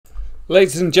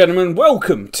Ladies and gentlemen,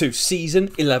 welcome to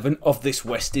season 11 of this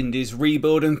West Indies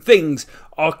rebuild, and things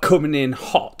are coming in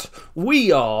hot.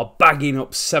 We are bagging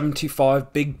up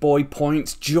 75 big boy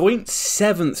points, joint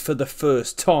 7th for the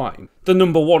first time, the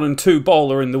number 1 and 2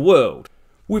 bowler in the world.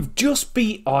 We've just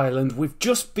beat Ireland, we've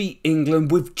just beat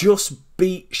England, we've just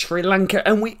beat Sri Lanka,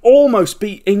 and we almost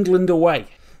beat England away.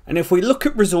 And if we look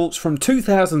at results from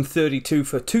 2032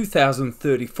 for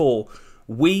 2034,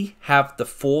 we have the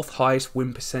 4th highest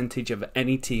win percentage of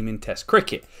any team in Test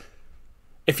cricket.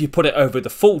 If you put it over the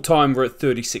full time, we're at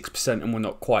 36% and we're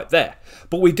not quite there.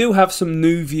 But we do have some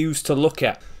new views to look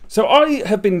at. So I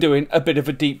have been doing a bit of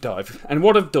a deep dive, and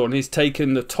what I've done is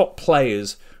taken the top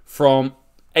players from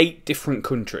 8 different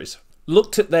countries,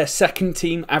 looked at their second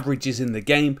team averages in the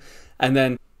game, and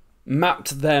then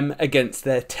mapped them against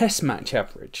their Test match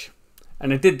average.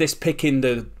 And I did this picking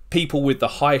the people with the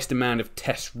highest amount of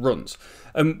Test runs.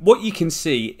 And what you can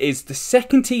see is the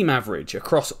second team average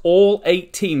across all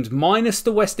 8 teams minus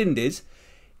the West Indies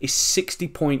is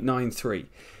 60.93.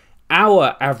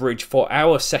 Our average for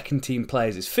our second team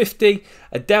players is 50,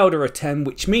 a delta of 10,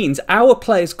 which means our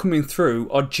players coming through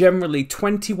are generally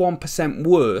 21%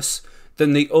 worse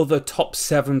than the other top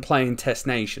 7 playing Test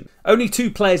nation. Only 2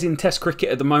 players in Test cricket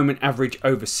at the moment average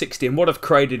over 60, and what I've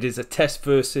created is a Test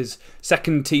versus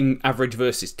second team average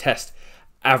versus Test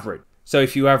average. So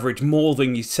if you average more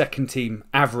than your second team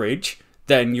average,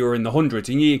 then you're in the hundreds.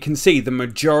 And you can see the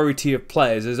majority of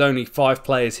players, there's only 5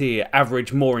 players here,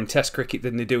 average more in Test cricket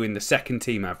than they do in the second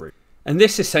team average. And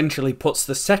this essentially puts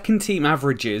the second team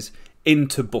averages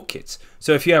into buckets.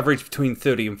 So if you average between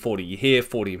 30 and 40, you're here,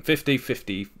 40 and 50,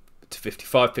 50 to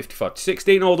 55, 55 to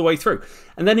 60, and all the way through.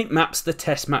 And then it maps the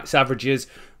Test match averages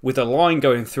with a line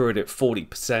going through it at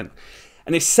 40%.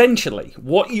 And essentially,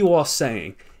 what you are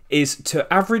saying is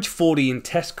to average 40 in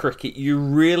Test cricket, you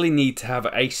really need to have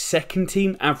a second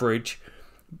team average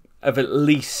of at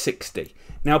least 60.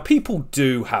 Now, people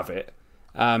do have it.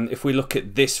 If we look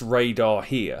at this radar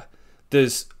here,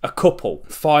 there's a couple,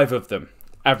 5 of them,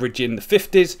 average in the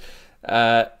 50s,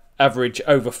 average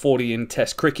over 40 in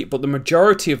Test cricket, but the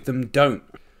majority of them don't,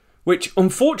 which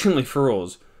unfortunately for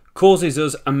us causes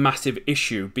us a massive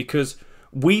issue because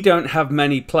we don't have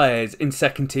many players in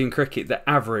second team cricket that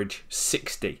average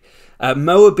 60.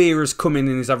 Mo Abir has come in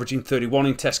and is averaging 31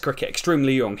 in Test cricket,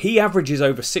 extremely young. He averages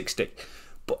over 60.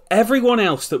 But everyone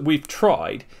else that we've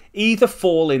tried either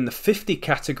fall in the 50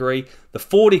 category, the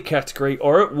 40 category,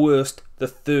 or at worst the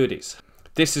 30s.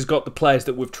 This has got the players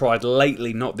that we've tried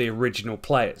lately, not the original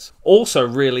players. Also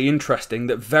really interesting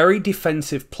that very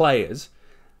defensive players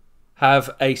have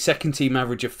a second team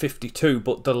average of 52,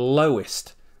 but the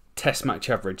lowest Test match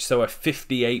average, so a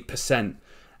 58%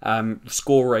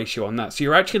 score ratio on that. So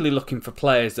you're actually looking for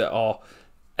players that are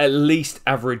at least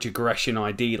average aggression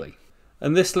ideally.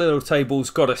 And this little table's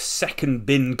got a second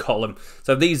bin column.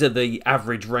 So these are the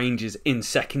average ranges in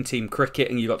second team cricket,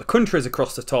 and you've got the countries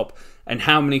across the top and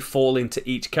how many fall into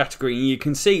each category. And you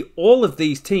can see all of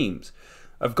these teams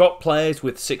have got players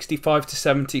with 65 to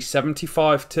 70,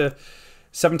 75 to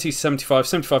 70, 75,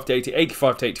 75 to 80,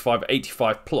 85 to 85,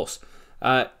 85 plus.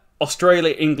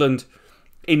 Australia, England,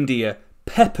 India,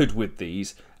 peppered with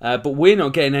these, but we're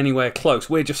not getting anywhere close.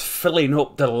 We're just filling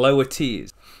up the lower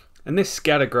tiers. And this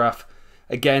scatter graph,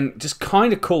 again, just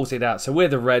kind of calls it out. So we're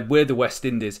the red, we're the West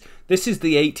Indies. This is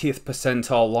the 80th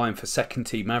percentile line for second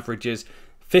team averages.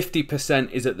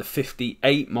 50% is at the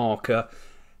 58 marker.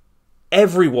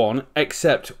 Everyone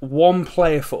except 1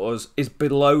 player for us is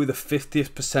below the 50th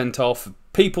percentile for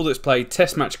people that's played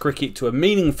Test match cricket to a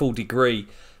meaningful degree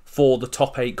for the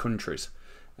top 8 countries.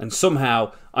 And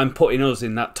somehow I'm putting us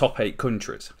in that top 8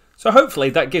 countries. So hopefully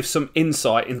that gives some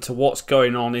insight into what's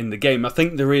going on in the game. I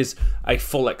think there is a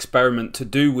full experiment to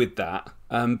do with that.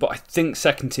 But I think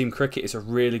second team cricket is a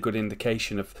really good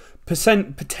indication of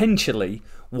potentially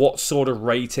what sort of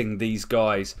rating these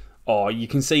guys are. You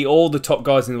can see all the top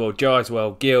guys in the world: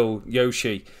 Jaiswal, Gill,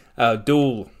 Yoshi,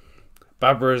 Dool,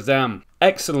 Babar Azam.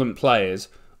 Excellent players,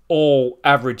 all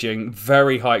averaging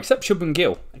very high, except Shubman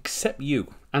Gill, except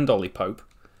you, and Ollie Pope.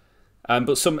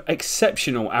 But some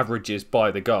exceptional averages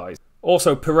by the guys.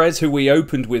 Also, Perez, who we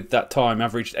opened with that time,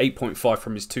 averaged 8.5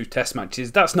 from his 2 Test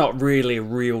matches. That's not really a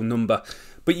real number.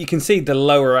 But you can see the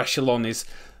lower echelon is,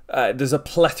 there's a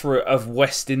plethora of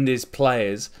West Indies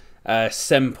players.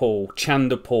 Sempal,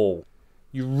 Chanderpaul.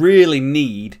 You really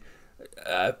need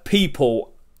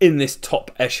people in this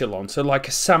top echelon. So like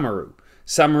a Samaru.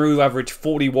 Samaru averaged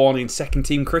 41 in second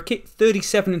team cricket,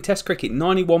 37 in Test cricket,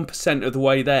 91% of the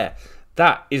way there.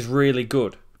 That is really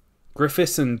good.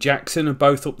 Griffiths and Jackson are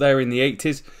both up there in the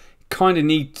 80s. Kind of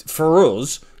need, for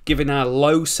us, given our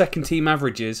low second team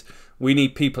averages, We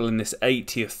need people in this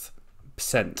 80th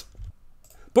percent.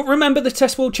 But remember the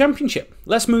Test World Championship.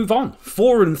 Let's move on.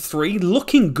 4-3,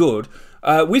 looking good.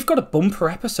 We've got a bumper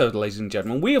episode, ladies and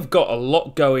gentlemen. We have got a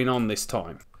lot going on this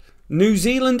time. New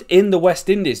Zealand in the West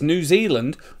Indies. New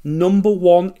Zealand,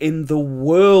 #1 in the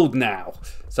world now.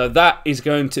 So that is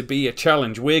going to be a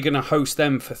challenge. We're going to host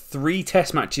them for 3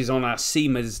 test matches on our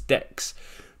Seamers decks.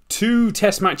 2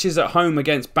 test matches at home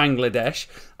against Bangladesh.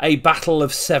 A battle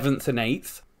of 7th and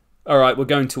 8th. Alright, we're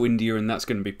going to India and that's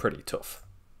going to be pretty tough.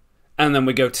 And then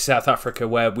we go to South Africa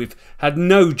where we've had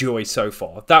no joy so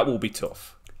far. That will be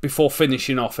tough. Before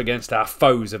finishing off against our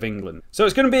foes of England. So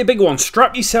it's going to be a big one.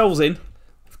 Strap yourselves in.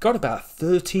 We've got about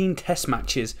 13 test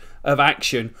matches of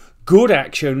action. Good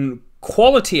action.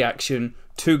 Quality action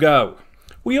to go.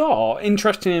 We are,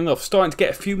 interestingly enough, starting to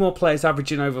get a few more players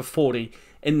averaging over 40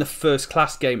 in the first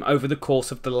class game over the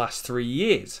course of the last 3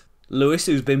 years. Lewis,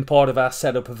 who's been part of our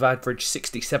setup, have averaged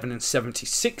 67 and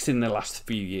 76 in the last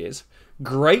few years.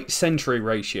 Great century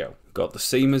ratio. Got the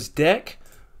Seamers deck.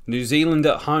 New Zealand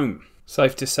at home.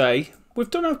 Safe to say, we've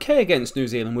done okay against New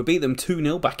Zealand. We beat them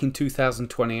 2-0 back in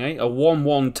 2028. A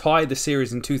 1-1 tied the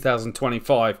series in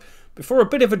 2025 before a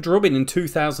bit of a drubbing in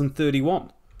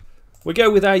 2031. We go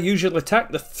with our usual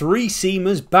attack, the 3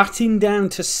 Seamers batting down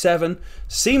to 7.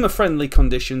 Seamer friendly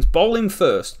conditions, bowling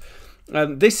first.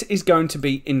 This is going to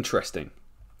be interesting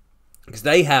because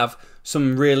they have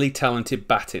some really talented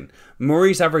batting.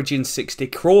 Murray's averaging 60,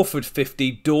 Crawford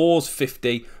 50, Dawes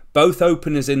 50, both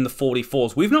openers in the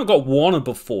 44s. We've not got one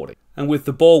above 40. And with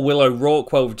the ball, Will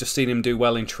O'Rourke, well, we've just seen him do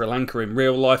well in Sri Lanka in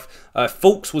real life.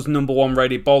 Fulks was #1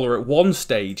 rated bowler at one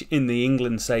stage in the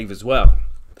England save as well.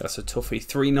 That's a toughie.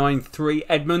 393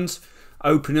 Edmonds,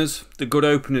 openers, the good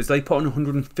openers. They put on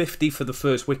 150 for the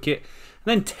first wicket. And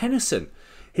then Tennyson,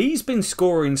 he's been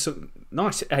scoring some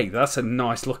nice. Hey, that's a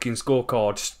nice looking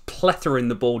scorecard. Just plethering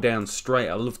the ball down straight.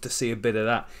 I love to see a bit of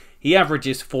that. He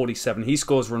averages 47. He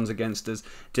scores runs against us.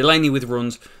 Delaney with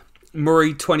runs.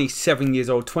 Murray, 27 years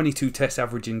old, 22 tests,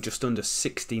 averaging just under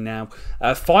 60 now.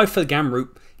 5 for the Gamroot.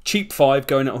 Cheap 5,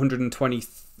 going at 120,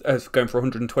 going for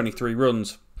 123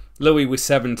 runs. Louis with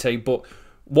 70, but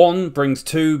 1 brings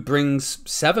 2, brings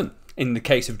 7. In the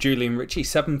case of Julian Ritchie,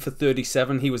 7 for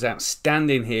 37. He was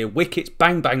outstanding here. Wickets,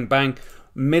 bang, bang, bang.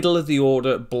 Middle of the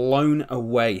order, blown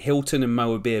away. Hilton and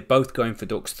Moabir both going for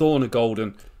ducks. Thorne are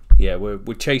golden. Yeah,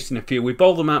 we're chasing a few. We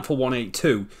bowled them out for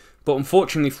 182, but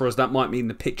unfortunately for us, that might mean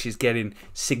the pitch is getting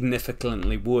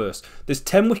significantly worse. There's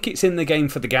 10 wickets in the game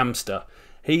for the Gamster.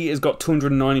 He has got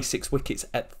 296 wickets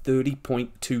at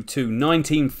 30.22.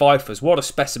 19 fifers. What a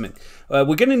specimen. We're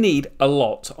going to need a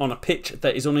lot on a pitch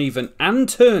that is uneven and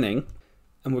turning,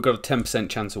 and we've got a 10%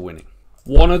 chance of winning.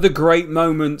 One of the great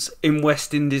moments in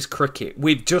West Indies cricket.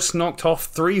 We've just knocked off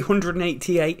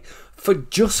 388 for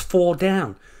just 4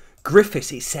 down. Griffiths,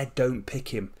 he said don't pick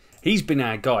him. He's been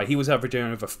our guy. He was averaging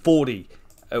over 40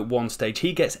 at one stage.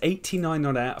 He gets 89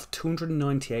 not out of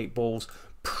 298 balls.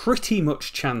 Pretty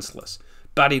much chanceless.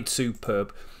 Batted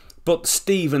superb. But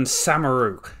Steven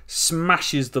Samaru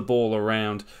smashes the ball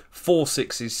around. 4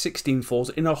 sixes, 16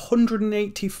 fours in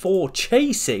 184.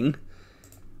 Chasing.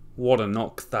 What a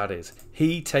knock that is.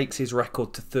 He takes his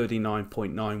record to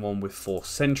 39.91 with 4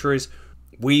 centuries.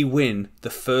 We win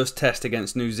the first test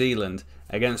against New Zealand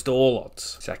against all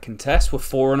odds. Second test with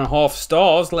 4.5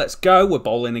 stars. Let's go. We're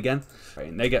bowling again.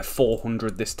 And they get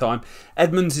 400 this time.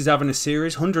 Edmonds is having a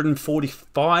series.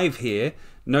 145 here.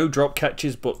 No drop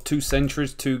catches, but 2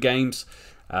 centuries, 2 games.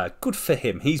 Good for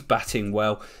him. He's batting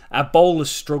well. Our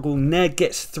bowlers struggle. Ned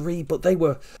gets 3, but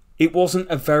it wasn't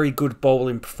a very good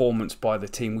bowling performance by the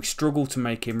team. We struggled to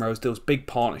make inroads. There was big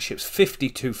partnerships.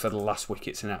 52 for the last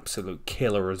wicket's an absolute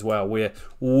killer as well. We're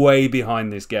way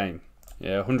behind this game.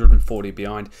 Yeah, 140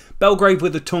 behind. Belgrave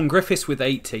with a ton. Griffiths with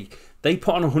 80. They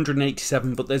put on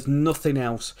 187, but there's nothing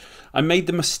else. I made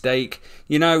the mistake.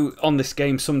 You know, on this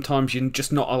game, sometimes you're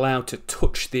just not allowed to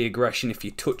touch the aggression. If you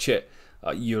touch it,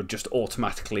 you're just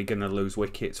automatically going to lose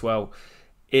wickets. Well,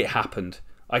 it happened.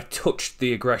 I touched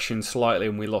the aggression slightly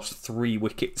and we lost 3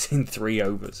 wickets in 3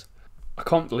 overs. I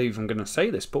can't believe I'm going to say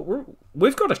this, but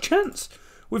we've got a chance.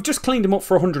 We've just cleaned him up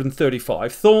for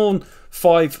 135. Thorne,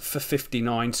 5 for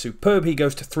 59. Superb. He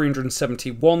goes to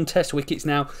 371 test wickets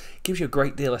now. Gives you a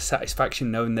great deal of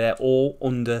satisfaction knowing they're all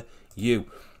under you.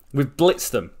 We've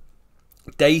blitzed them.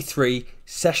 Day 3,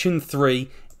 session 3.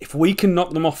 If we can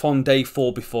knock them off on day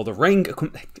 4 before the rain,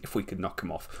 if we could knock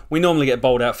them off, we normally get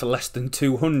bowled out for less than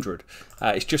 200.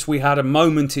 It's just we had a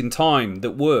moment in time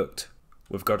that worked.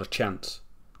 We've got a chance.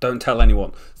 Don't tell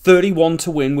anyone. 31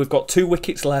 to win. We've got 2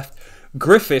 wickets left.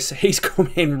 Griffiths, he's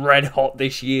come in red hot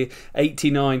this year.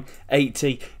 89,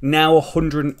 80, now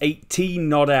 118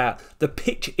 not out. The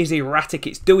pitch is erratic,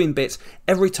 it's doing bits.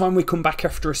 Every time we come back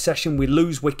after a session, we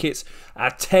lose wickets.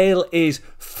 Our tail is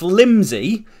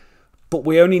flimsy, but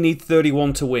we only need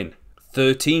 31 to win.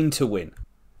 13 to win.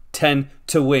 10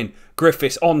 to win.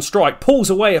 Griffiths on strike, pulls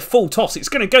away a full toss. It's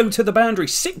going to go to the boundary.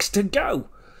 6 to go.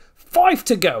 5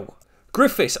 to go.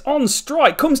 Griffiths on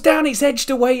strike, comes down, it's edged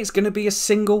away. It's going to be a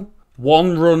single.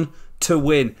 1 run to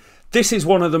win. This is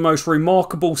one of the most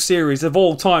remarkable series of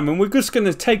all time, and we're just going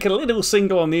to take a little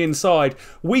single on the inside.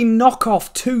 We knock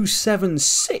off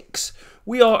 276.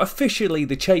 We are officially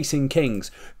the chasing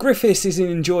kings. Griffiths is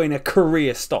enjoying a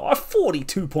career start, a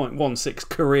 42.16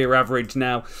 career average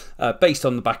now, based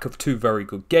on the back of 2 very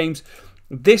good games.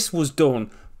 This was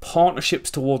done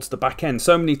partnerships towards the back end.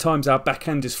 So many times our back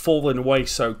end is falling away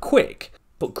so quick.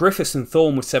 But Griffiths and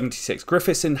Thorne with 76,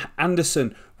 Griffiths and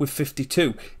Anderson with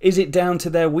 52. Is it down to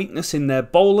their weakness in their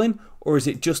bowling, or is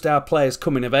it just our players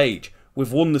coming of age?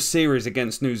 We've won the series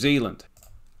against New Zealand.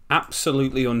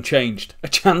 Absolutely unchanged. A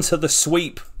chance of the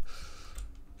sweep.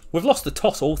 We've lost the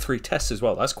toss all 3 tests as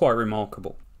well. That's quite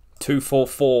remarkable.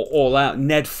 2-4-4 all out.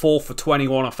 Ned 4 for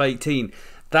 21 off 18.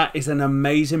 That is an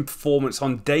amazing performance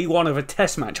on day 1 of a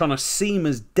test match on a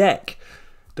seamer's deck.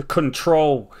 The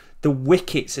control, the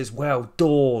wickets as well.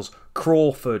 Dawes,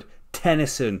 Crawford,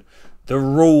 Tennyson, the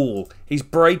rule. He's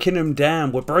breaking them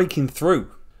down. We're breaking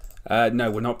through.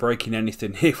 No, we're not breaking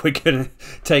anything here. We're going to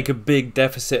take a big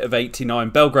deficit of 89.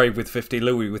 Belgrave with 50,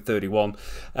 Louis with 31.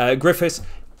 Griffiths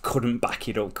couldn't back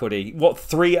it up, could he? What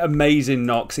 3 amazing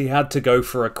knocks. He had to go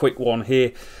for a quick one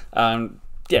here.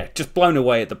 Yeah, just blown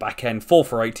away at the back end. 4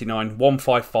 for 89,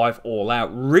 155 all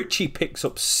out. Richie picks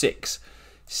up 6.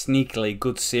 Sneakily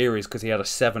good series because he had a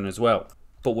 7 as well.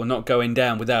 But we're not going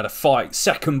down without a fight.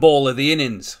 Second ball of the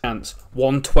innings.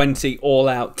 120 all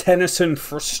out. Tennyson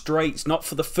frustrates, not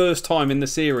for the first time in the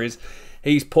series.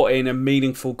 He's put in a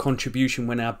meaningful contribution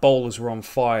when our bowlers were on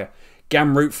fire.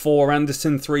 Gamroot 4,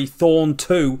 Anderson 3, Thorne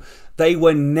 2. They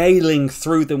were nailing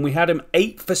through them. We had him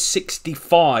 8 for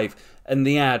 65 and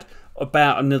they had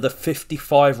about another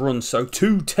 55 runs. So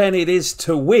 210 it is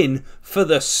to win for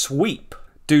the sweep.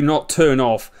 Do not turn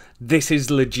off. This is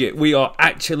legit. We are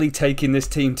actually taking this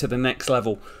team to the next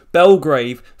level.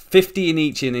 Belgrave, 50 in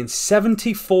each inning,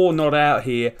 74 not out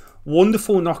here.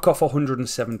 Wonderful knock off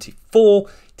 174.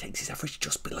 Takes his average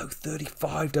just below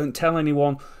 35. Don't tell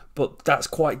anyone, but that's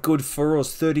quite good for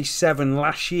us. 37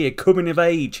 last year, coming of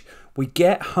age. We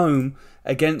get home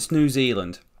against New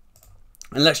Zealand.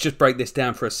 And let's just break this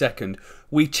down for a second.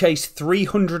 We chased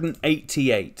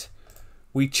 388.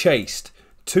 We chased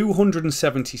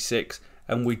 276.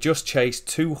 And we just chased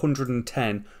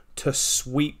 210 to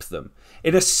sweep them.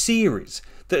 In a series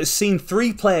that has seen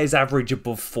 3 players average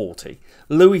above 40.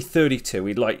 Louis 32.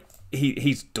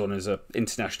 He's done as an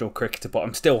international cricketer, but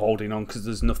I'm still holding on because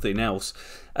there's nothing else.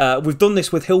 We've done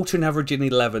this with Hilton averaging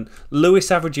 11. Lewis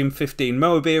averaging 15.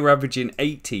 Moabir averaging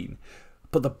 18.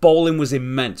 But the bowling was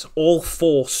immense. All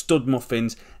 4 stud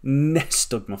muffins, nailing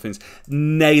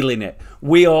it.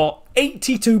 We are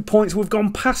 82 points. We've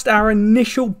gone past our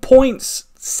initial points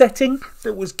setting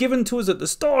that was given to us at the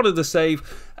start of the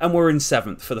save, and we're in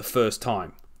 7th for the first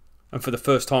time. And for the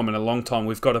first time in a long time,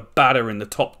 we've got a batter in the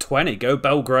top 20. Go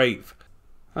Belgrave.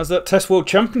 How's that Test World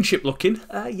Championship looking?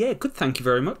 Yeah, good, thank you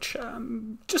very much.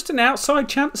 Just an outside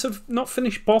chance of not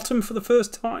finish bottom for the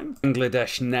first time.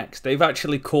 Bangladesh next. They've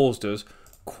actually caused us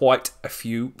quite a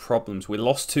few problems. We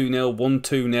lost 2-0, won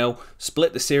 2-0,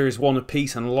 split the series 1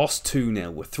 apiece and lost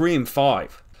 2-0. We're 3 and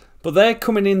 5. But they're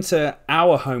coming into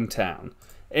our hometown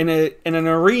in an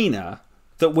arena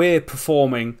that we're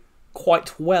performing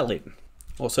quite well in.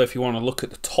 Also, if you want to look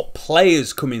at the top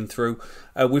players coming through,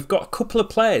 we've got a couple of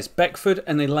players, Beckford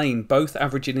and Elaine, both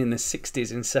averaging in the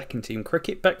 60s in second team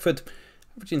cricket. Beckford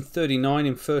averaging 39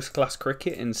 in first class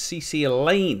cricket, and CC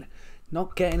Elaine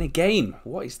not getting a game.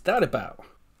 What is that about?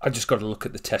 I just got to look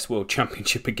at the Test World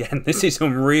Championship again. This is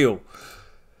unreal.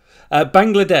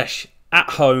 Bangladesh at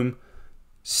home,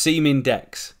 seaming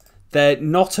decks. They're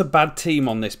not a bad team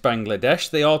on this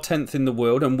Bangladesh. They are 10th in the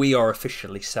world and we are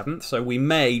officially 7th. So we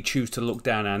may choose to look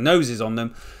down our noses on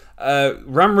them.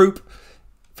 Ramroop,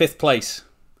 5th place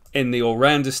in the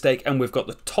all-rounder stake. And we've got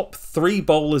the top 3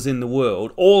 bowlers in the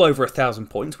world, all over 1,000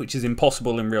 points, which is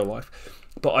impossible in real life.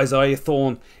 But Isaiah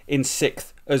Thorne in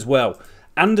 6th as well.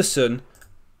 Anderson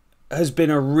has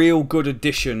been a real good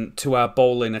addition to our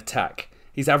bowling attack.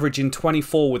 He's averaging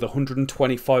 24 with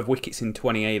 125 wickets in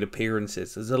 28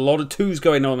 appearances. There's a lot of 2s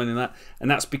going on in that,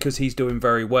 and that's because he's doing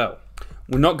very well.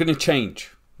 We're not going to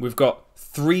change. We've got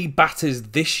 3 batters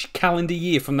this calendar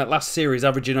year from that last series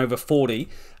averaging over 40,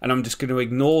 and I'm just going to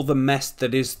ignore the mess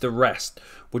that is the rest.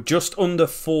 We're just under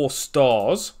 4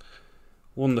 stars.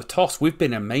 Won the toss. We've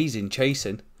been amazing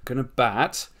chasing. Going to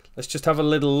bat. Let's just have a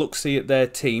little look-see at their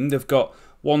team. They've got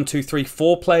 1, 2, 3,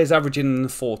 4 players averaging in the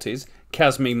 40s.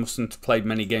 Kazmi mustn't have played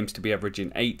many games to be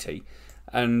averaging 80.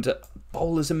 And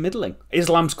bowlers are middling.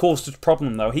 Islam's caused us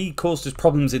problem though. He caused us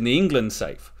problems in the England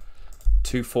safe.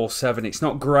 247. It's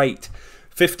not great.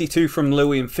 52 from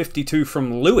Louis and 52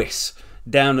 from Lewis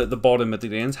down at the bottom of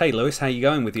the ends. Hey Lewis, how you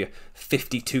going with your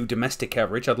 52 domestic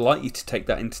average? I'd like you to take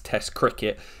that into Test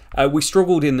cricket. We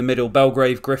struggled in the middle.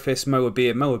 Belgrave, Griffiths,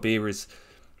 Moabir. Moabir is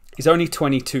only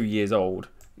 22 years old.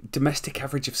 Domestic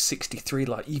average of 63.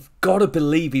 Like, you've got to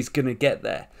believe he's going to get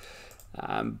there.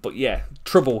 But yeah,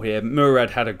 trouble here.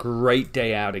 Murad had a great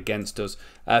day out against us.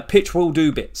 Pitch will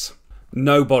do bits.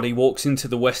 Nobody walks into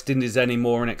the West Indies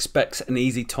anymore and expects an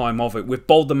easy time of it. We've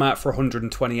bowled them out for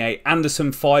 128.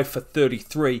 Anderson 5 for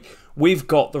 33. We've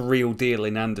got the real deal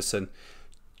in Anderson.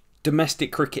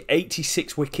 Domestic cricket,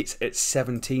 86 wickets at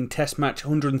 17. Test match,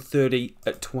 130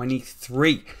 at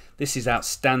 23. This is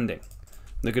outstanding.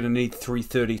 They're going to need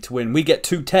 330 to win. We get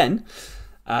 210.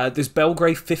 There's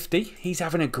Belgrave 50. He's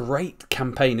having a great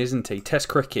campaign, isn't he? Test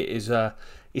cricket is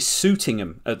suiting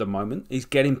him at the moment. He's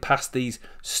getting past these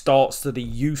starts that he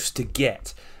used to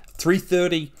get.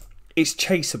 330 is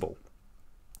chaseable.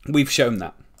 We've shown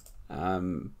that.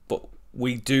 But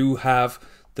we do have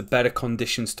the better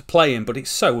conditions to play in, but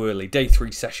it's so early. Day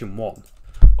 3, session 1.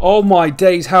 Oh my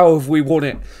days, how have we won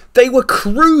it? They were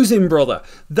cruising, brother.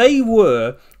 They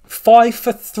were 5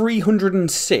 for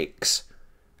 306.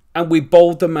 And we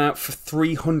bowled them out for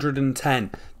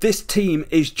 310. This team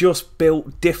is just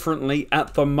built differently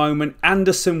at the moment.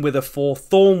 Anderson with a 4,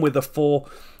 Thorne with a 4.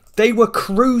 They were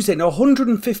cruising. A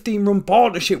 115-run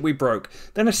partnership we broke.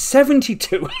 Then a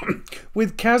 72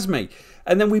 with Kazmi.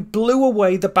 And then we blew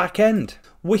away the back end.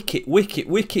 Wicket, wicket,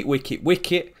 wicket, wicket,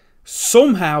 wicket.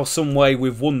 Somehow, some way,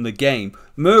 we've won the game.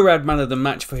 Murad man of the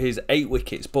match for his 8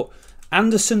 wickets. But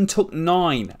Anderson took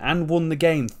 9 and won the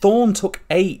game. Thorne took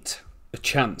 8. A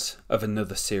chance of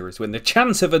another series win. The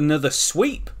chance of another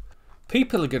sweep.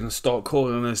 People are going to start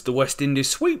calling us the West Indies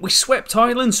sweep. We swept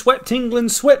Ireland, swept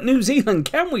England, swept New Zealand.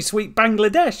 Can we sweep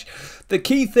Bangladesh? The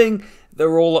key thing,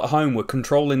 they're all at home. We're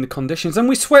controlling the conditions. And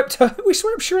we swept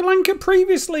Sri Lanka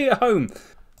previously at home.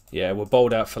 Yeah, we're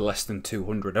bowled out for less than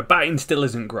 200. Our batting still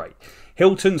isn't great.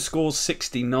 Hilton scores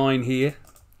 69 here.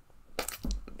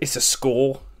 It's a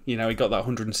score. You know, he got that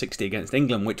 160 against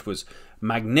England, which was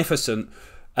magnificent.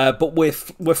 But we're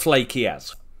flaky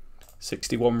as.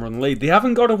 61-run lead. They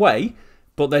haven't got away,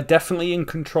 but they're definitely in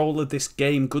control of this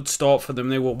game. Good start for them.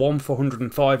 They were 1 for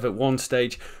 105 at one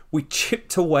stage. We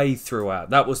chipped away throughout.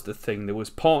 That was the thing. There was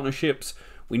partnerships.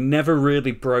 We never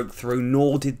really broke through,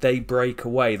 nor did they break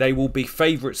away. They will be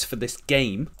favourites for this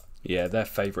game. Yeah, they're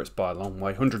favourites by a long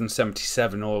way.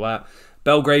 177 all out.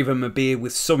 Belgrave and Mabir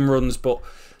with some runs, but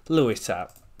Lewis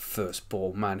out first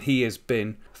ball, man. He has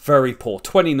been very poor.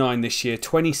 29 this year,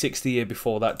 26 the year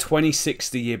before that, 26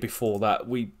 the year before that.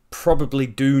 We probably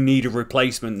do need a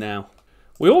replacement now.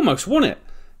 We almost won it.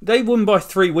 They won by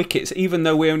 3 wickets, even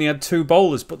though we only had 2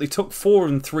 bowlers, but they took 4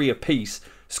 and 3 apiece,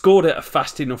 scored at a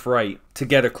fast enough rate to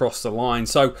get across the line.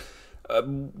 So,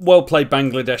 well played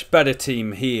Bangladesh, better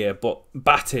team here, but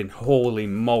batting, holy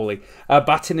moly.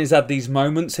 Batting has had these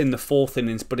moments in the 4th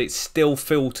innings, but it's still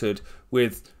filtered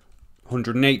with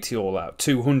 180 all out,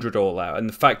 200 all out, and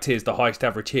the fact is the highest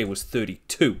average here was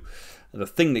 32. The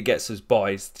thing that gets us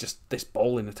by is just this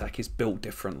bowling attack is built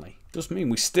differently. Does mean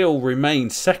we still remain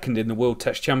second in the World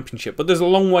Test Championship, but there's a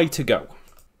long way to go.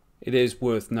 It is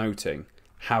worth noting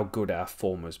how good our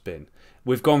form has been.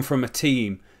 We've gone from a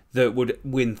team that would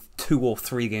win 2 or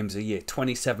 3 games a year,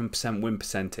 27% win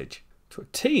percentage, to a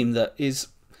team that is,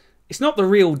 it's not the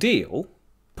real deal,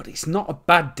 but it's not a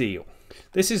bad deal.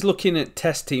 This is looking at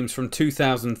test teams from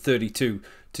 2032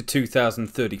 to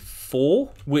 2034,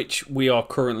 which we are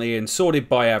currently in, sorted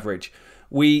by average.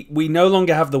 We no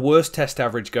longer have the worst test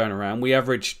average going around. We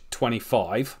average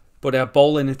 25, but our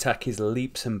bowling attack is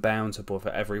leaps and bounds above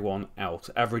everyone else,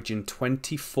 averaging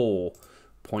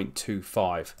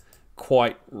 24.25.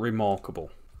 Quite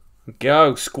remarkable.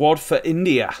 Go, squad for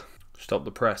India. Stop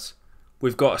the press.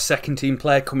 We've got a second team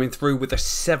player coming through with a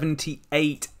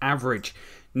 78 average.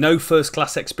 No first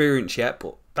class experience yet,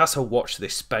 but that's a watch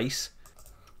this space.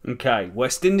 Okay,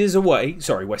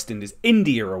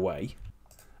 India away.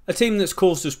 A team that's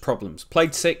caused us problems.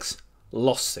 Played 6,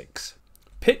 lost 6.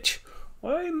 Pitch,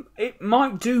 well, it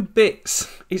might do bits.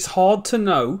 It's hard to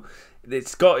know.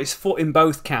 It's got its foot in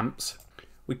both camps.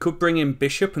 We could bring in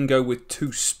Bishop and go with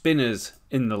 2 spinners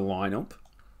in the lineup.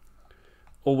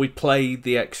 Or we play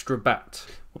the extra bat.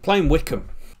 We're playing Wickham.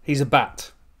 He's a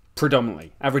bat,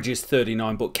 predominantly. Averages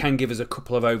 39, but can give us a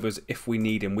couple of overs if we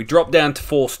need him. We drop down to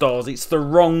 4 stars. It's the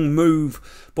wrong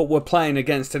move, but we're playing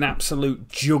against an absolute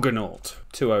juggernaut.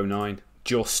 209,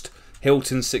 just.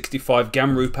 Hilton 65,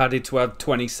 Gamroop added to add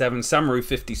 27, Samaru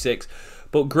 56.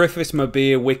 But Griffiths,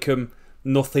 Mabir, Wickham,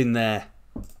 nothing there.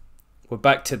 We're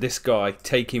back to this guy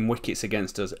taking wickets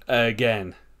against us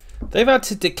again. They've had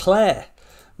to declare.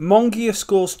 Mongia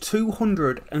scores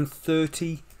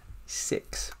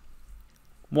 236.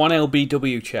 1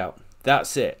 LBW shout.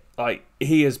 That's it. Like,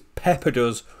 he has peppered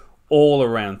us all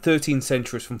around. 13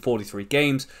 centuries from 43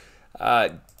 games.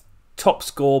 Top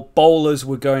score. Bowlers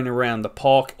were going around the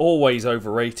park. Always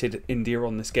overrated, India,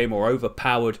 on this game, or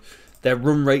overpowered. Their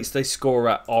run rates they score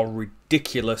at are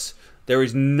ridiculous. There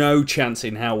is no chance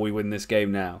in how we win this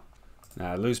game now.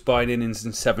 Lose by an innings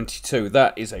in 72.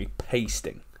 That is a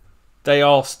pasting. They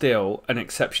are still an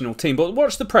exceptional team. But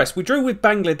watch the press. We drew with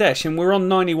Bangladesh and we're on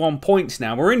 91 points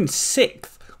now. We're in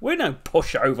 6th. We're no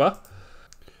pushover.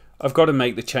 I've got to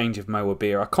make the change of Mo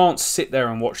Abir. I can't sit there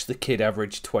and watch the kid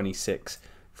average 26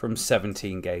 from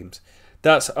 17 games.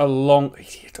 That's a long...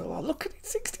 Look at it,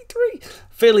 63. I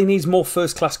feel he needs more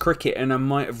first-class cricket and I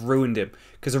might have ruined him.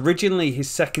 Because originally his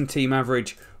second team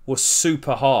average was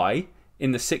super high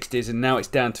in the 60s and now it's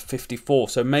down to 54.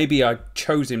 So maybe I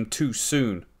chose him too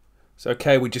soon. So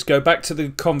okay, we just go back to the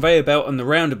conveyor belt and the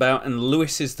roundabout and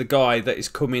Lewis is the guy that is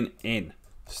coming in.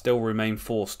 Still remain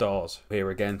 4 stars.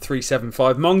 Here again,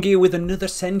 375. Mongia with another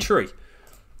century.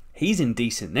 He's in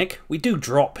decent nick. We do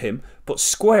drop him, but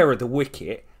square of the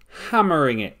wicket,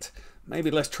 hammering it. Maybe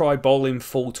let's try bowling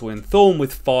full to him. Thorne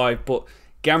with 5, but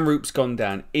Gamroop's gone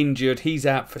down injured. He's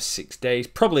out for 6 days.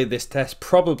 Probably this test,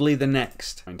 probably the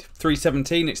next.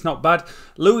 317, it's not bad.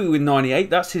 Louis with 98,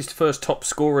 that's his first top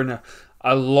score in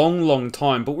a long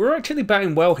time, but we're actually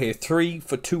batting well here. 3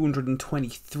 for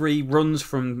 223 runs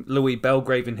from Louis,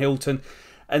 Belgrave and Hilton,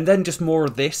 and then just more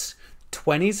of this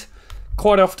 20s.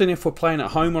 Quite often if we're playing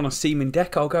at home on a seaming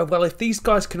deck, I'll go, well, if these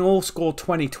guys can all score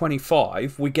 20,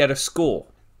 25, we get a score.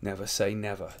 Never say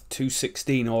never.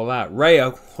 216 all out.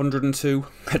 Rayo 102.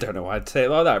 I don't know why I'd say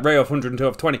it like that. Rayo 102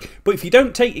 of 20. But if you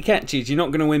don't take your catches, you're not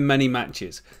going to win many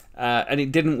matches. And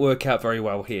it didn't work out very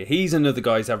well here. He's another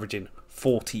guy who's averaging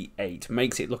 48.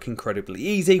 Makes it look incredibly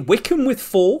easy. Wickham with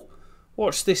 4.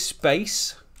 Watch this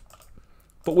space.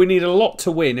 But we need a lot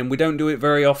to win and we don't do it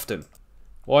very often.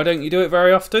 Why don't you do it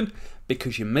very often?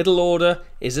 Because your middle order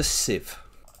is a sieve.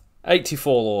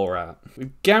 84 all out.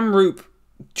 Gamroop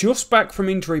just back from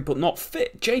injury but not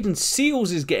fit. Jaden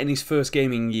Seals is getting his first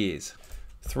game in years.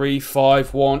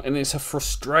 3-5-1 and it's a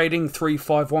frustrating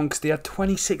 3-5-1 because they had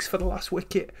 26 for the last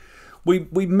wicket.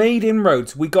 We made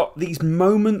inroads. We got these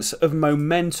moments of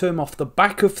momentum off the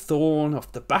back of Thorne,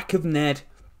 off the back of Ned.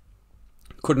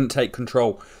 Couldn't take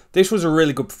control. This was a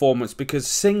really good performance because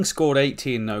Singh scored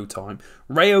 80 in no time.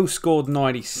 Rayo scored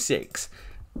 96.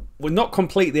 We're not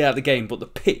completely out of the game, but the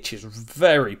pitch is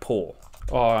very poor.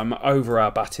 Oh, I'm over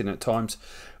our batting at times.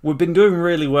 We've been doing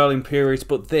really well in periods,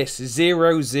 but this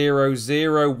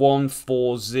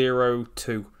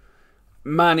 0-0-0-1-4-0-2.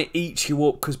 Man, it eats you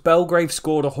up because Belgrave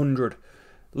scored 100.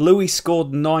 Louis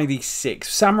scored 96.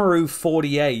 Samaru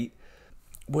 48.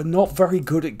 We're not very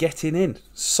good at getting in.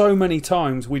 So many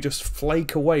times we just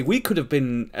flake away. We could have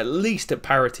been at least at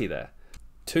parity there.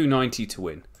 290 to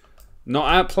win.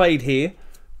 Not outplayed here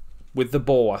with the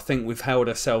ball. I think we've held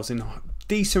ourselves in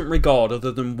decent regard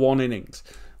other than 1 innings.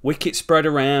 Wicket spread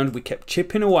around. We kept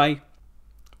chipping away.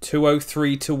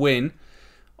 203 to win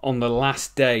on the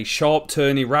last day. Sharp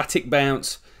turn, erratic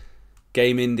bounce.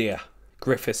 Game India.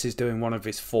 Griffiths is doing one of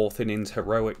his 4th innings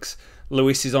heroics.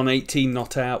 Lewis is on 18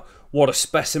 not out. What a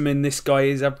specimen this guy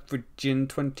is, averaging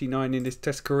 29 in his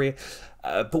test career.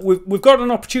 But we've got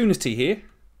an opportunity here.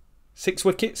 6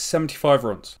 wickets, 75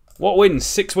 runs. What wins?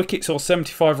 6 wickets or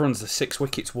 75 runs? The 6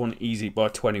 wickets won easy by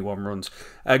 21 runs.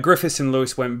 Griffiths and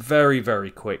Lewis went very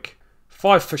quick.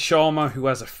 5 for Sharma, who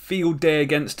has a field day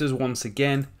against us once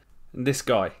again. And this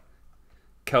guy,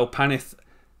 Kalpanith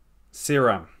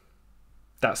Siram.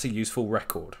 That's a useful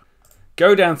record.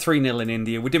 Go down 3-0 in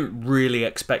India. We didn't really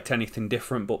expect anything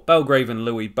different, but Belgrave and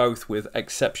Louis both with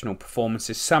exceptional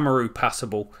performances. Samaru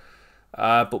passable,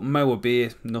 but Mo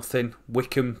Abir, nothing.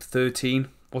 Wickham 13.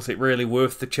 Was it really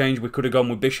worth the change? We could have gone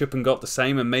with Bishop and got the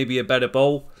same and maybe a better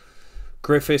bowl.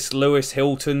 Griffiths, Lewis,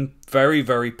 Hilton,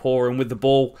 very poor, and with the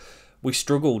ball we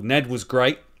struggled. Ned was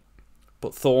great,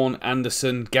 but Thorne,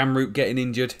 Anderson, Gamroop getting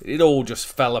injured, it all just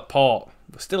fell apart.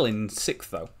 We're still in 6th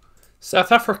though.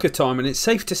 South Africa time, and it's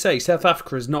safe to say South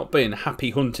Africa has not been happy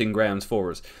hunting grounds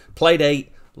for us. Played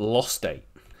 8, lost 8.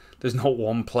 There's not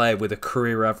one player with a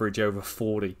career average over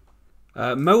 40.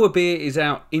 Moabir is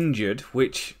out injured,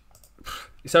 which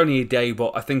it's only a day,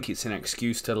 but I think it's an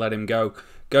excuse to let him go.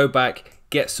 Go back,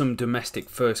 get some domestic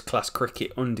first-class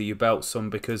cricket under your belt,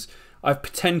 son, because I've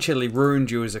potentially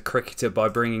ruined you as a cricketer by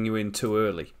bringing you in too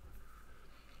early.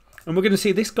 And we're going to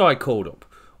see this guy called up.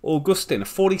 Augustin, a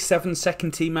 47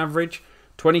 second team average,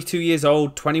 22 years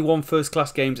old, 21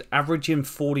 first-class games, averaging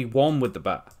 41 with the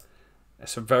bat.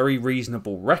 That's a very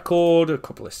reasonable record, a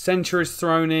couple of centuries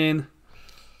thrown in.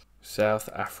 South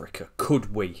Africa,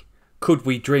 could we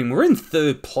dream? We're in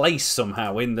 3rd place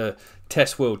somehow in the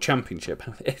Test World Championship.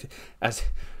 As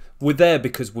we're there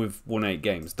because we've won 8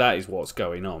 games. That is what's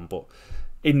going on. But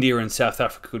India and South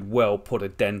Africa could well put a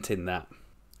dent in that.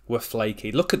 We're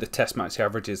flaky. Look at the Test match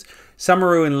averages.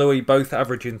 Samaru and Louis both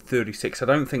averaging 36. I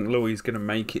don't think Louis is going to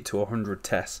make it to 100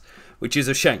 tests, which is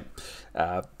a shame.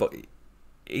 But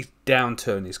his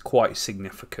downturn is quite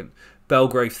significant.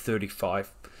 Belgrave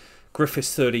 35.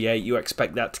 Griffiths 38. You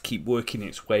expect that to keep working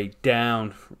its way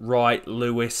down. Wright,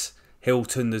 Lewis,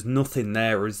 Hilton. There's nothing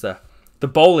there, is there? The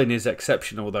bowling is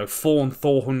exceptional though. Thorne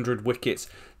 400 wickets.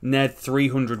 Ned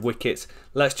 300 wickets.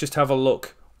 Let's just have a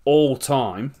look all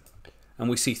time. And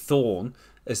we see Thorne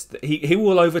as he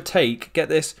will overtake, get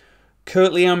this,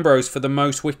 Curtly Ambrose for the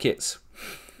most wickets.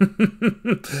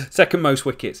 Second most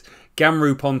wickets.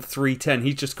 Gamroop on 310.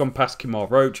 He's just gone past Kemar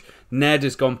Roach. Ned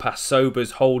has gone past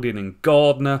Sobers, Holding and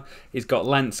Gardner. He's got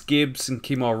Lance Gibbs and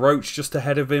Kemar Roach just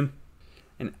ahead of him.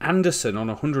 And Anderson on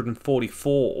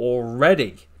 144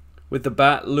 already. With the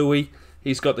bat, Louis,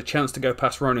 he's got the chance to go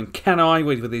past Ronan Kenai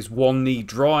with his one-knee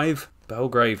drive.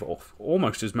 Belgrave off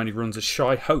almost as many runs as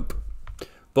Shy Hope.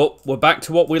 But we're back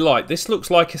to what we like. This looks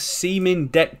like a seaming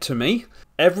deck to me.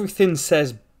 Everything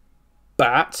says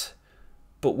bat,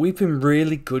 but we've been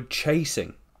really good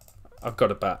chasing. I've got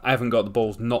a bat. I haven't got the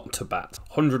balls not to bat.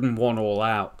 101 all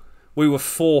out. We were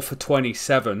 4 for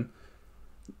 27.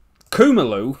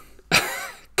 Kumalu,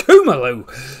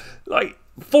 like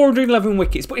 411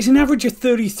 wickets, but it's an average of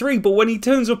 33. But when he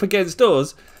turns up against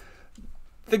us,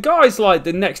 the guy's like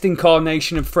the next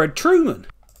incarnation of Fred Truman.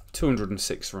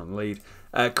 206 run lead.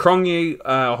 Cronje,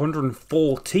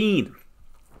 114.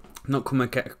 Not coming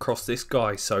across this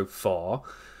guy so far.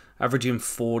 Averaging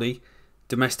 40.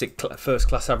 Domestic first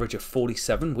class average of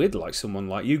 47. We'd like someone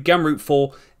like you. Gamroot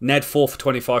 4. Ned 4 for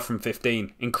 25 from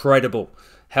 15. Incredible.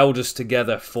 Held us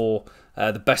together for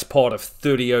the best part of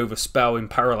 30 over spell in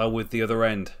parallel with the other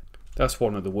end. That's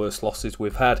one of the worst losses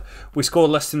we've had. We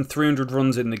scored less than 300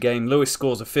 runs in the game. Lewis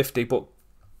scores a 50, but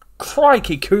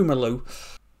crikey Kumalu.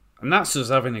 And that's us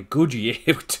having a good year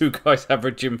with 2 guys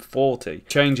averaging 40.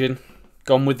 Changing.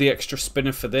 Gone with the extra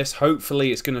spinner for this.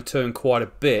 Hopefully it's going to turn quite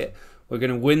a bit. We're going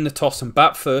to win the toss and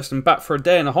bat first and bat for a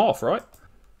day and a half, right?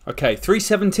 Okay,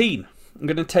 317. I'm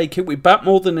going to take it. We bat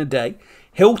more than a day.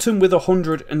 Hilton with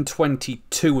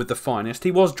 122 with the finest. He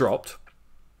was dropped,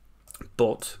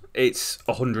 but it's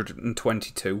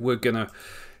 122. We're going to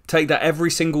take that every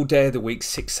single day of the week.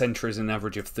 6 centuries, an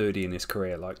average of 30 in his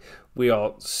career. Like, we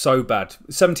are so bad.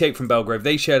 78 from Belgrave.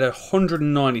 They shared a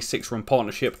 196 run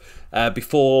partnership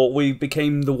before we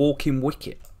became the walking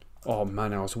wicket. Oh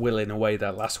man, I was willing away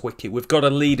that last wicket. We've got a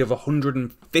lead of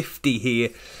 150 here.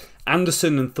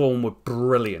 Anderson and Thorne were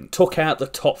brilliant. Took out the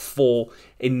top 4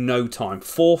 in no time.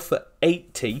 4 for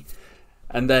 80.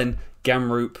 And then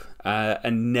Gamroop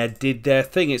and Ned did their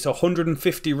thing. It's a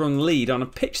 150 run lead on a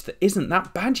pitch that isn't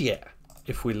that bad yet.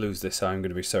 If we lose this, I'm going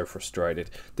to be so frustrated.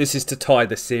 This is to tie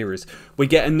the series. We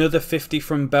get another 50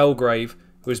 from Belgrave,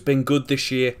 who has been good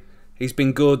this year. He's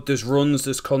been good. There's runs,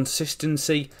 there's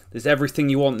consistency, there's everything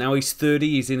you want. Now he's 30,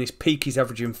 he's in his peak, he's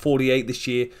averaging 48 this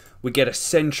year. We get a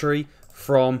century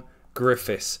from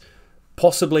Griffiths.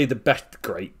 Possibly the best,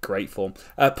 great form.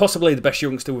 Possibly the best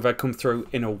youngster we've had come through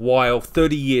in a while.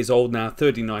 30 years old now,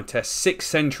 39 tests, 6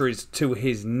 centuries to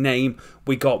his name.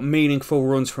 We got meaningful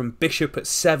runs from Bishop at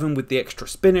 7 with the extra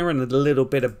spinner and a little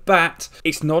bit of bat.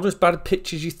 It's not as bad a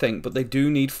pitch as you think, but they do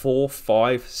need 4,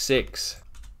 5, 6.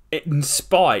 In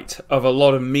spite of a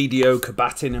lot of mediocre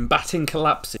batting and batting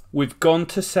collapsing, we've gone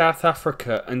to South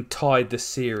Africa and tied the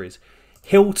series.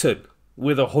 Hilton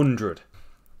with 100.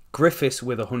 Griffiths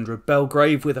with 100.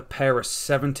 Belgrave with a pair of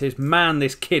 70s. Man,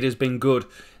 this kid has been good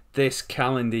this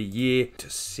calendar year. To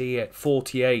see it,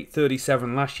 48,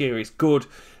 37 last year is good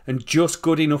and just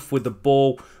good enough with the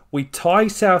ball. We tie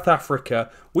South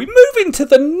Africa. We move into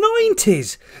the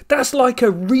 90s. That's like a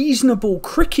reasonable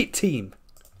cricket team.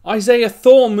 Isaiah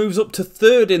Thorne moves up to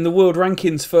 3rd in the world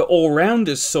rankings for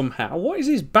all-rounders somehow. What is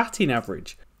his batting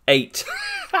average? 8.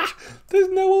 There's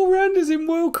no all-rounders in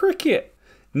world cricket.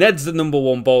 Ned's the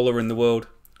 #1 bowler in the world.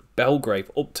 Belgrave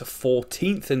up to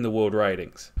 14th in the world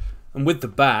ratings. And with the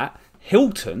bat,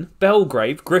 Hilton,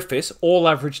 Belgrave, Griffiths all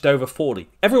averaged over 40.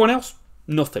 Everyone else,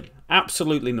 nothing.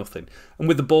 Absolutely nothing. And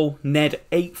with the ball, Ned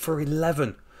 8 for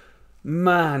 11.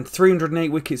 Man,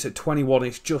 308 wickets at 21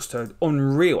 is just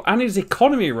unreal. And his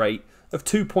economy rate of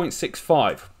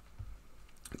 2.65.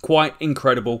 Quite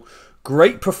incredible.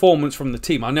 Great performance from the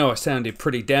team. I know I sounded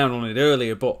pretty down on it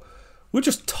earlier, but we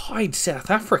just tied South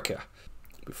Africa.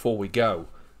 Before we go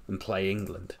and play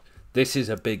England, this is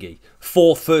a biggie.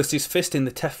 4th versus 5th in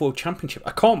the Test World Championship.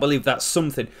 I can't believe that's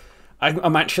something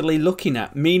I'm actually looking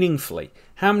at meaningfully.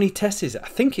 How many tests is it? I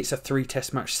think it's a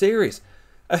 3-test match series.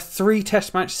 A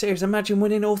 3-test match series. Imagine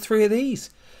winning all 3 of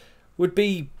these. Would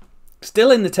be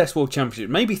still in the Test World Championship.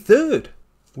 Maybe 3rd.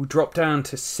 We drop down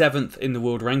to 7th in the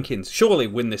world rankings. Surely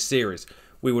win this series,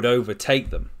 we would overtake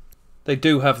them. They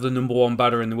do have the #1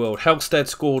 batter in the world. Halstead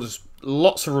scored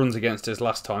lots of runs against us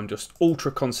last time. Just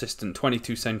ultra consistent.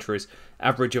 22 centuries.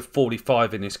 Average of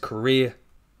 45 in his career.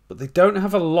 But they don't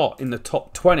have a lot in the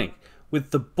top 20.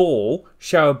 With the ball,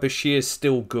 Shoaib Bashir's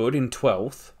still good in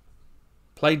 12th.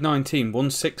 Played 19,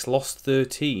 won 6, lost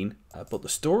 13. But the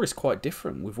story's quite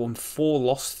different. We've won 4,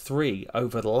 lost 3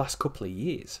 over the last couple of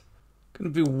years.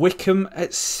 Going to be Wickham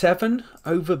at 7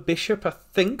 over Bishop, I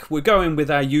think. We're going with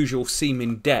our usual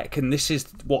seaming deck, and this is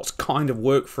what's kind of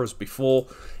worked for us before.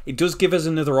 It does give us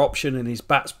another option, and his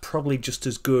bat's probably just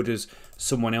as good as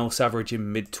someone else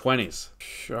averaging mid-20s.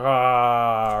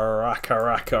 Raka,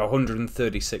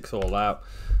 136 all out.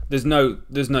 There's no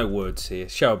words here.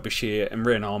 Shoaib Bashir and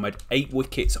Rian Ahmed, 8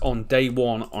 wickets on day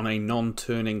 1 on a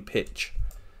non-turning pitch.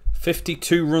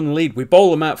 52-run lead. We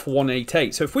bowl them out for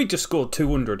 188, so if we just scored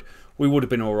 200... we would have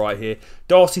been alright here.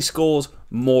 Darcy scores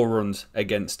more runs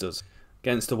against us.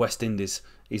 Against the West Indies,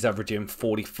 he's averaging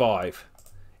 45.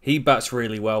 He bats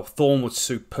really well. Thorne was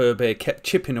superb here, kept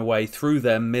chipping away through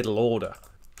their middle order.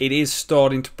 It is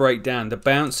starting to break down. The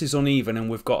bounce is uneven and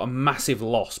we've got a massive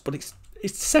loss. But it's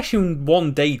session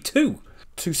 1, day 2.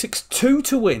 262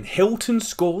 to win. Hilton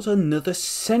scores another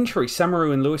century.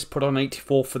 Samaru and Lewis put on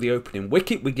 84 for the opening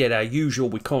wicket. We get our usual,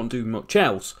 we can't do much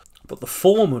else. But the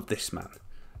form of this man...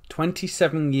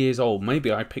 27 years old.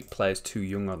 Maybe I picked players too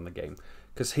young on the game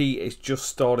because he is just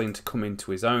starting to come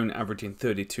into his own, averaging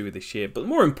 32 this year. But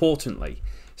more importantly,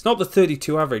 it's not the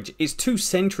 32 average, it's 2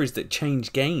 centuries that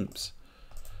change games.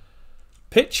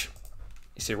 Pitch,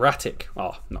 it's erratic.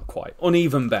 Oh, not quite.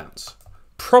 Uneven bounce.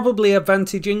 Probably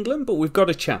advantage England, but we've got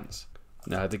a chance.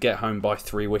 No, they get home by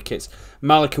 3 wickets.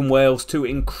 Malik and Wales, 2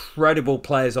 incredible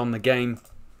players on the game.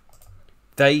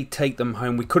 They take them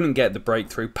home. We couldn't get the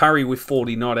breakthrough. Parry with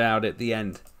 40 not out at the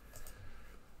end.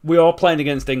 We are playing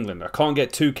against England. I can't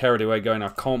get too carried away going, I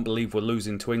can't believe we're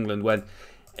losing to England when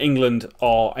England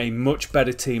are a much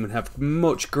better team and have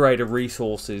much greater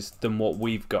resources than what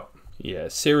we've got. Yeah,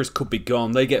 series could be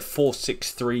gone. They get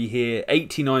 463 here.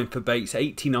 89 for Bates,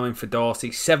 89 for Darcy,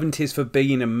 70s for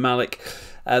Bean and Malik.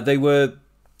 They were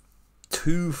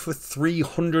 2 for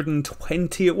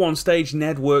 320 at one stage.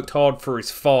 Ned worked hard for his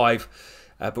 5.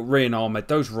 But Rian Ahmed,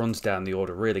 those runs down the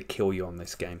order really kill you on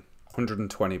this game.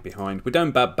 120 behind. We don't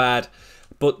bat bad,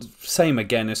 but same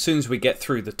again. As soon as we get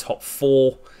through the top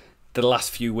 4, the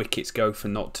last few wickets go for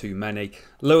not too many.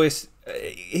 Lewis,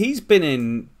 he's been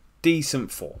in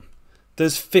decent form.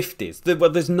 There's 50s, well,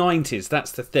 there's 90s,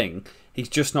 that's the thing. He's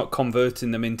just not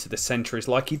converting them into the centuries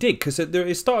like he did. Because at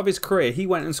the start of his career, he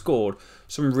went and scored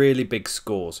some really big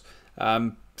scores.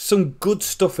 Some good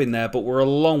stuff in there, but we're a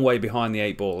long way behind the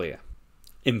 8 ball here.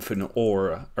 Infinite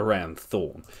aura around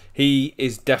Thorne. He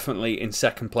is definitely in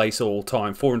 2nd place all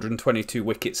time. 422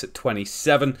 wickets at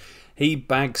 27. He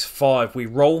bags 5. We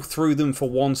roll through them for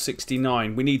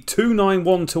 169. We need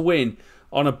 291 to win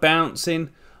on a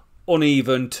bouncing,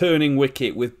 uneven, turning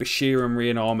wicket with Bashir and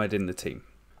Rian Ahmed in the team.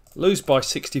 Lose by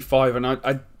 65, and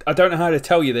I don't know how to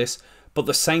tell you this, but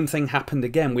the same thing happened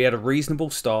again. We had a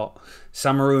reasonable start.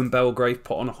 Samaru and Belgrave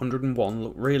put on 101,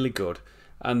 looked really good.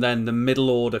 And then the middle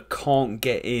order can't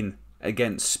get in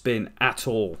against spin at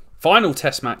all. Final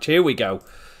test match, here we go.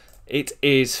 It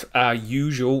is our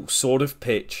usual sort of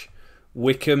pitch.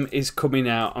 Wickham is coming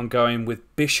out. I'm going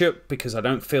with Bishop because I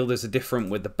don't feel there's a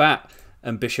difference with the bat.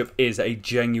 And Bishop is a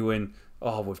genuine...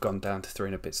 Oh, we've gone down to 3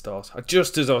 and a bit stars.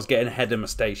 Just as I was getting ahead of my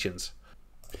stations.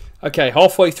 Okay,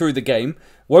 halfway through the game.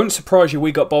 Won't surprise you,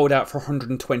 we got bowled out for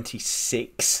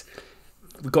 126.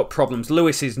 We've got problems.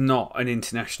 Lewis is not an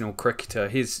international cricketer.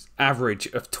 His average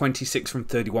of 26 from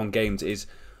 31 games is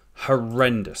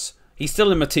horrendous. He's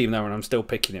still in my team though, and I'm still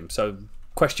picking him. So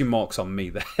question marks on me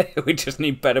there. We just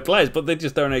need better players, but they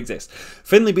just don't exist.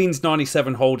 Finley Beans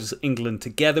 97 holds England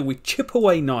together. We chip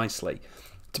away nicely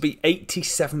to be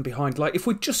 87 behind. Like, if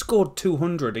we just scored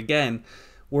 200 again,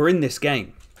 we're in this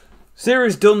game.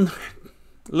 Series done.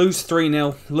 Lose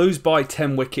 3-0. Lose by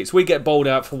 10 wickets. We get bowled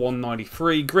out for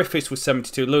 193. Griffiths was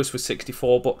 72. Lewis was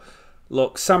 64. But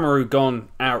look, Samaru gone,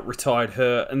 out, retired,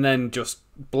 hurt, and then just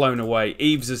blown away.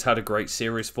 Eves has had a great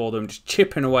series for them, just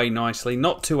chipping away nicely,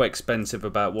 not too expensive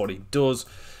about what he does.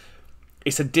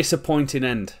 It's a disappointing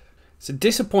end. It's a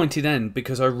disappointing end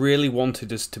because I really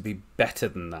wanted us to be better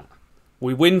than that.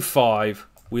 We win 5,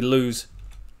 we lose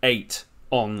 8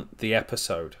 on the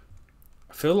episode.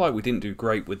 I feel like we didn't do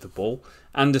great with the ball.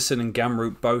 Anderson and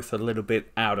Gamroot both a little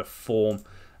bit out of form,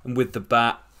 and with the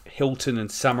bat, Hilton and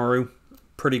Samaru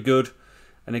pretty good.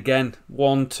 And again,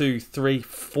 1, 2, 3,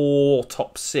 4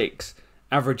 top 6,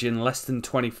 averaging less than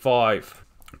 25.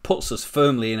 Puts us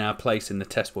firmly in our place in the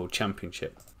Test World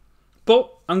Championship.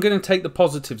 But I'm going to take the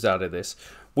positives out of this.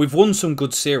 We've won some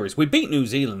good series. We beat New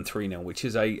Zealand 3-0, which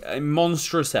is a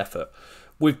monstrous effort.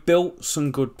 We've built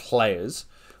some good players.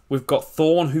 We've got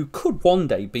Thorne, who could one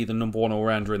day be the #1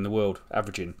 all-rounder in the world,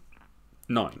 averaging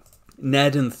 9.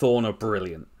 Ned and Thorne are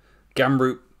brilliant.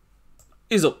 Gamroot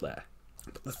is up there.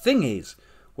 But the thing is,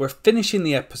 we're finishing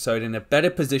the episode in a better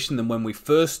position than when we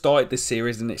first started this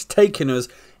series, and it's taken us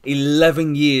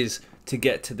 11 years to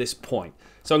get to this point.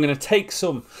 So I'm going to take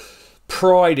some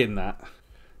pride in that,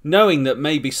 knowing that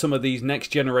maybe some of these next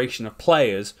generation of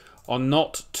players are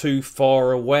not too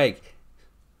far away.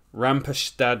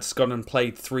 Ramperstad's gone and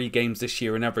played 3 games this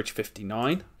year and averaged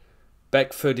 59.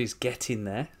 Beckford is getting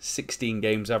there, 16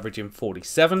 games averaging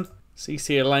 47.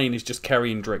 CC Elaine is just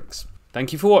carrying drinks.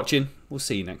 Thank you for watching. We'll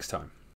see you next time.